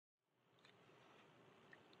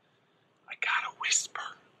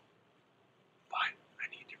whisper. But I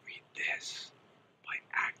need to read this by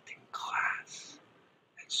acting class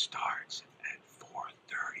that starts at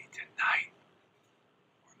 4:30 tonight,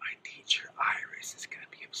 or my teacher Iris is going to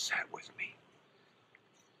be upset with me.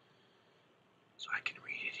 So I can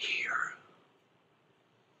read it here,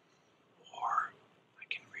 or I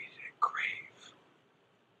can read it at Crave.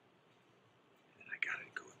 And then I gotta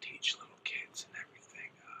go teach little kids and everything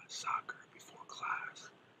soccer before class.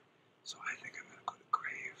 So I think I'm gonna go to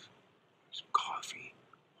Crave, have some coffee,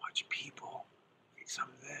 watch People, read some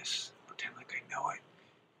of this, pretend like I know it,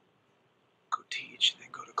 go teach, and then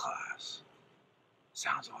go to class.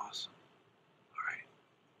 Sounds awesome. Alright.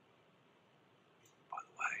 By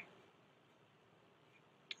the way,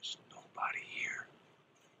 there's nobody here.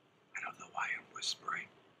 I don't know why I'm whispering.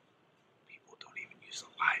 People don't even use the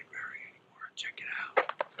library anymore. Check it out.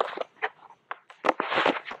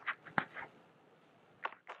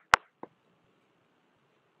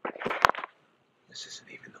 This isn't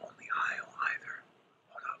even the only aisle either.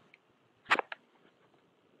 Hold up.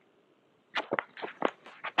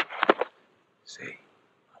 See,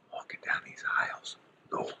 I'm walking down these aisles.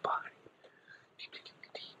 Nobody.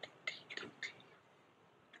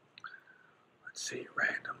 Let's see,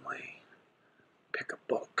 randomly pick a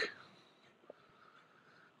book.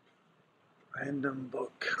 Random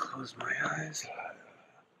book. Close my eyes.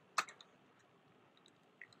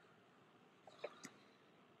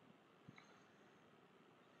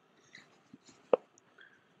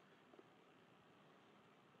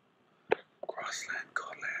 Crossland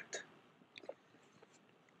Colette.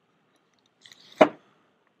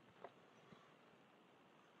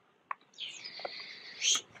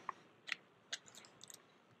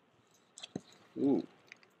 Ooh.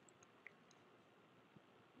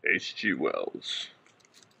 H.G. Wells.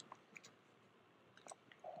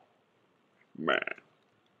 Man.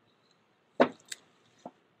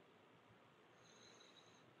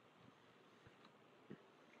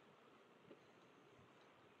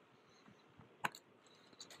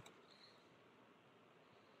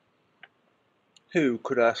 Who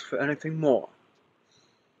could ask for anything more?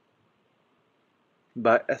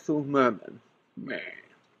 By Ethel Merman. Man.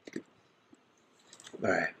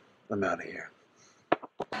 Alright, I'm out of here.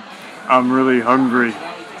 I'm really hungry.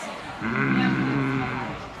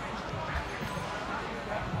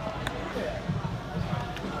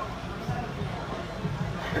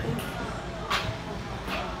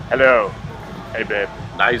 Hello. Hey, babe.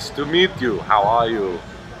 Nice to meet you. How are you?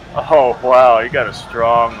 Oh, wow, you got a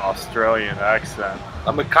strong Australian accent.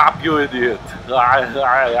 I'm a cop, you idiot.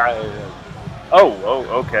 Oh,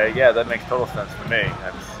 okay. Yeah, that makes total sense to me.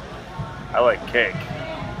 I like cake.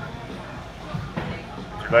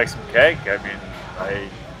 Would you like some cake? I mean, I'm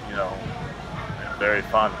very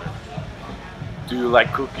fond of it. Do you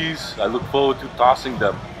like cookies? I look forward to tossing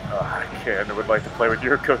them. I can't. I would like to play with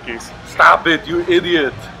your cookies. Stop it, you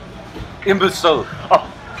idiot. Imbecile. Oh,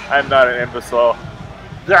 I'm not an imbecile.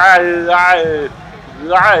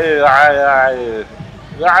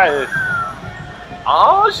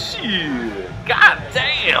 Oh, shit. God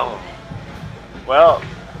damn. Well,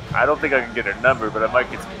 I don't think I can get her number, but I might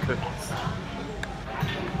get some cookies.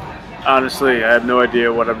 Honestly, I have no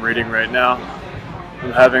idea what I'm reading right now.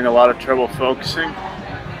 I'm having a lot of trouble focusing,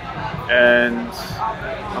 and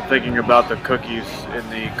I'm thinking about the cookies in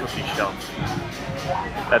the cookie shelf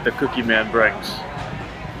that the cookie man brings.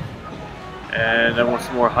 And I want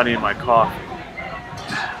some more honey in my coffee.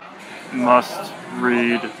 Must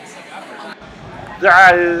read.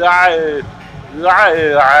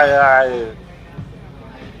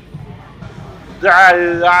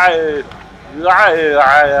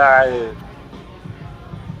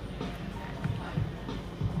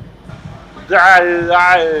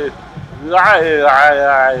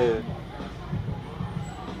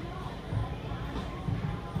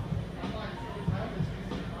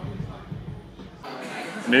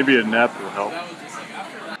 Maybe a nap will help.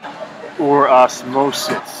 Or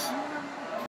osmosis.